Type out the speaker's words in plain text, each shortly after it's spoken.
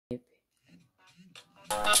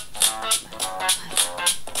Good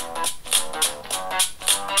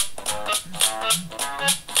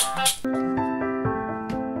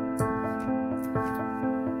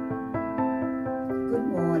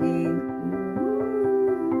morning.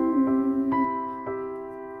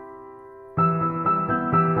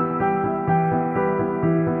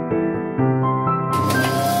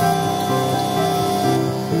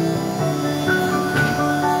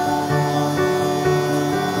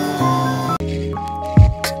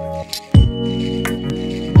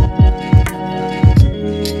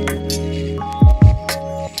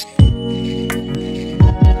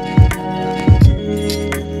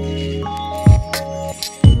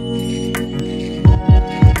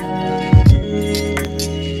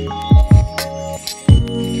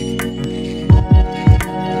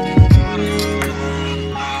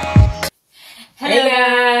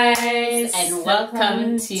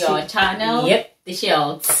 Welcome to our channel. Yep, The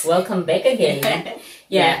Shells. welcome back again.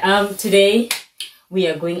 Today we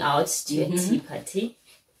are going out to a tea party.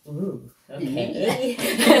 Ooh, okay.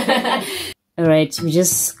 All right, we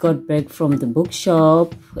just got back from the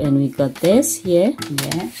bookshop and we got this here.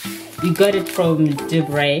 Yeah, we got it from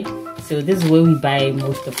Diaries. So this is where we buy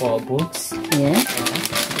most of our books. Yeah. We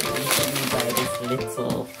buy this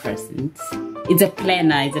little present. It's a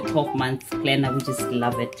planner. It's a 12-month planner. We just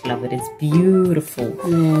love it. Love it. It's beautiful.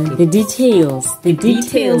 Yeah, the details. The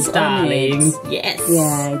details, darling. on it. Yes.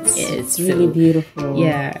 Yeah, it's really beautiful.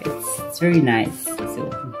 Yeah, it's very nice. So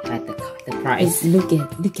at the price. Look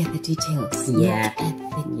at the details. Yeah.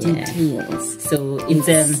 Look at the details. So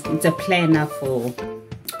it's a planner for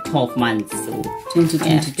 12 months. So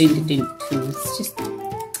 2022.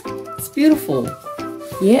 It's beautiful.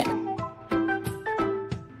 Yeah.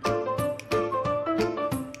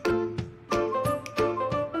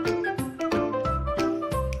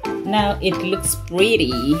 Now it looks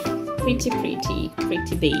pretty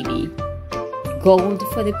baby. Gold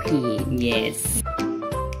for the queen. Yes.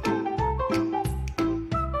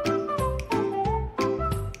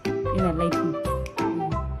 Yeah, like.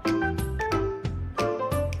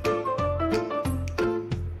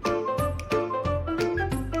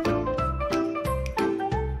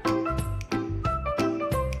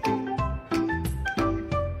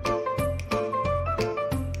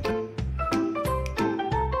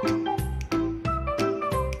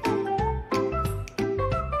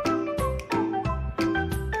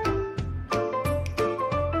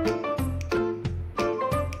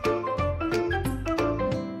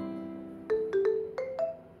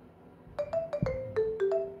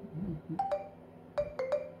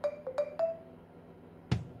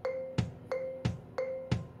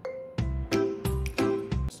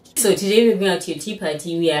 So today we're going out to a tea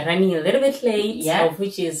party. We are running a little bit late, of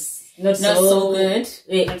which is not so good.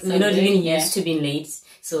 We're not even used to being late.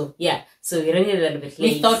 So yeah, so we're running a little bit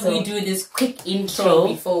late. We thought we'd do this quick intro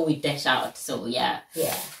before we dash out. So yeah.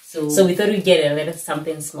 So we thought we'd get a little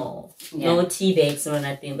something small. No tea bags, no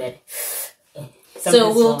nothing, but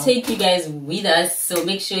so we'll take you guys with us. So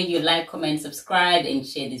make sure you like, comment, subscribe, and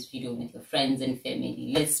share this video with your friends and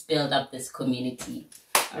family. Let's build up this community.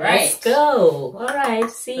 All right, let's go. All right,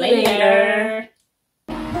 see you later.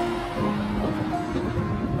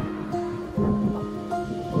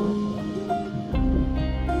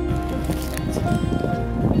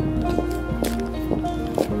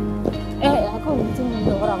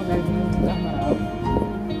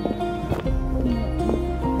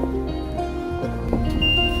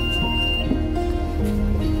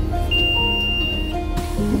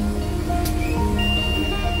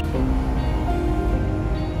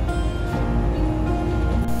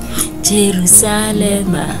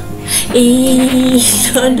 Jerusalem, ilondoloze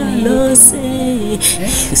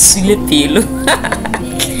sule pelo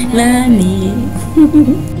nani.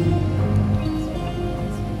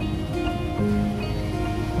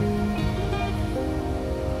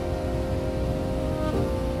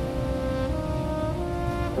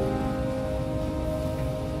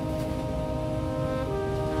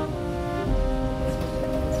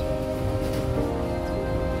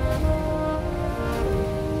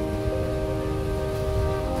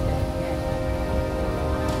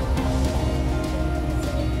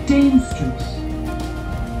 Dane Street,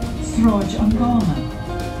 Sroj Angama.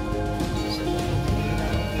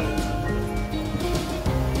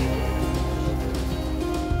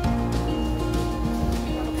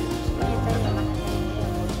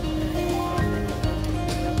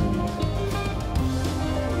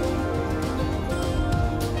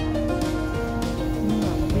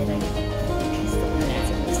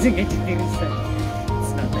 It's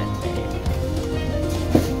not that bad.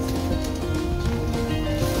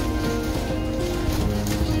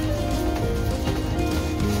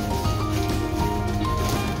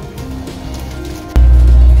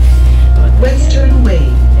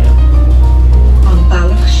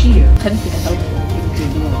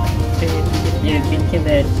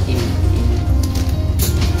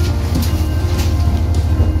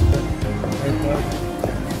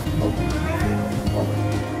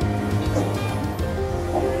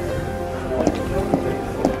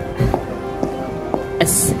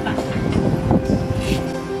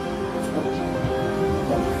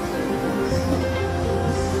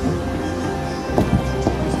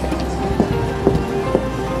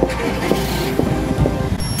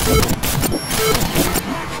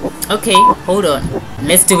 Okay, hold on.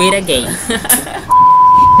 Let's do it again.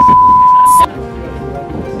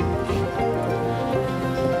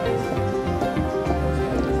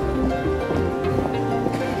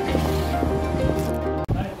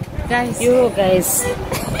 Guys,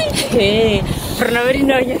 hey,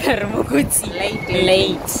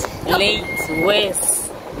 late,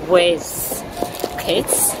 worse. Okay,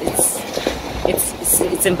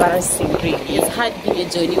 it's embarrassing, really. It's hard being a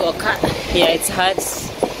Johnny Walker. Yeah, it's hard.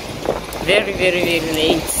 Very, very, very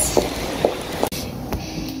late.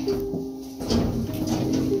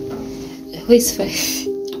 Who is five?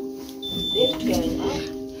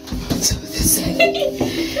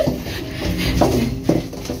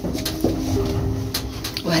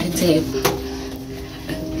 What is it?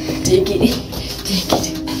 Take it.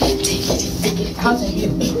 How's it?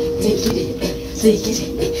 Take it.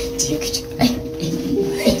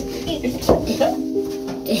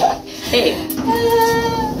 Hey.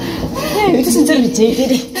 It doesn't tell me take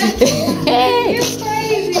it. Hey.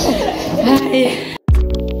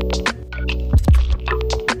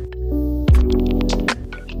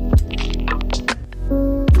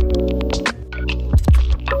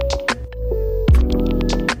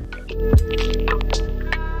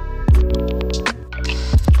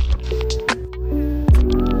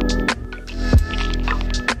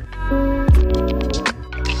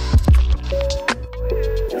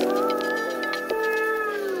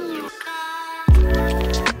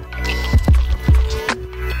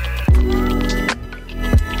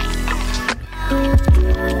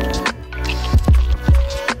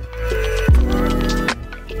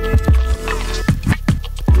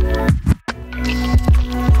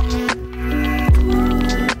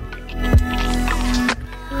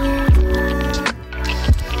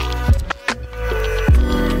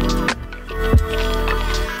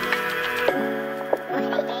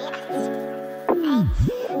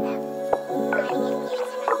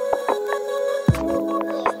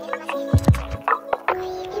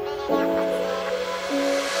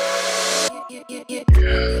 You're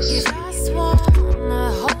crazy. Just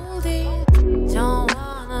wanna hold it, don't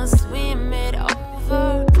wanna swim it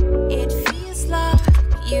over. It feels like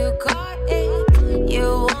you got it,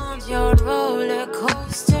 you want your roller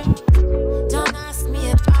coaster. Don't ask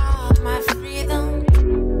me about my freedom,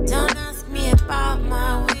 don't ask me about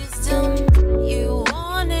my wisdom. You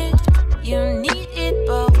want it, you need it,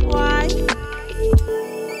 but why?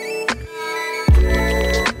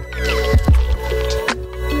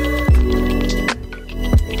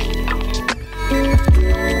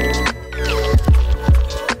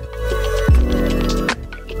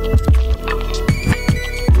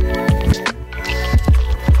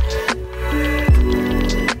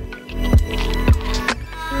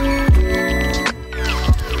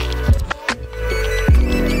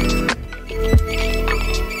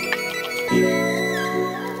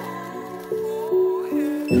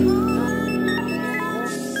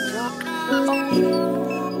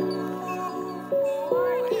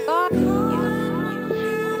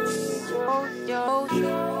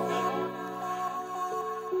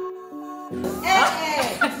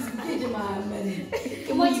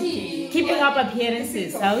 Keeping up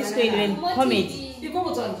appearances. How is it in comedy?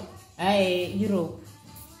 Europe.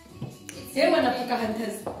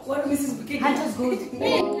 Hunters good.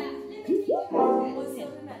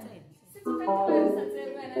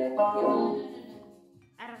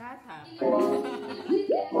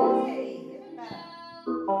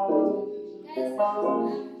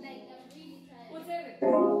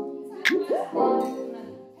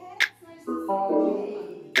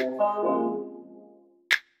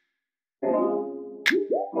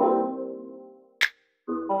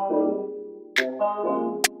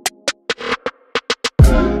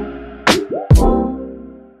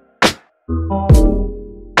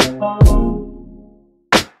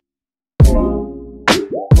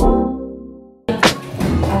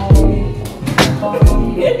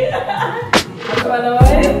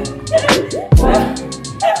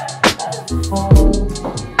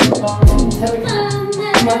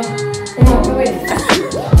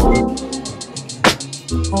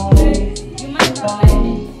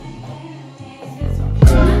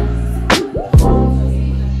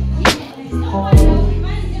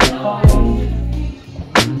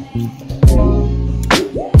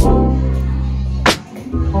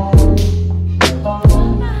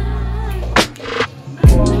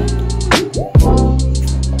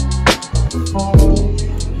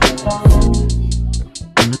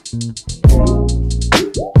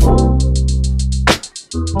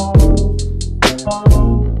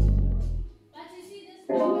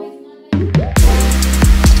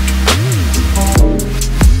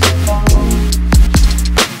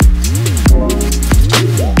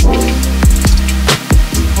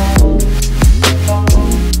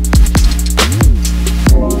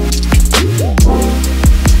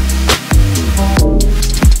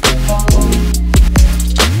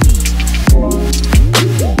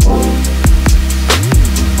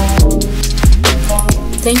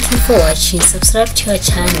 Thank you for watching. Subscribe to our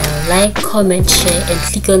channel, like, comment, share, and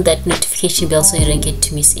click on that notification bell so you don't get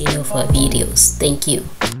to miss any of our videos. Thank you.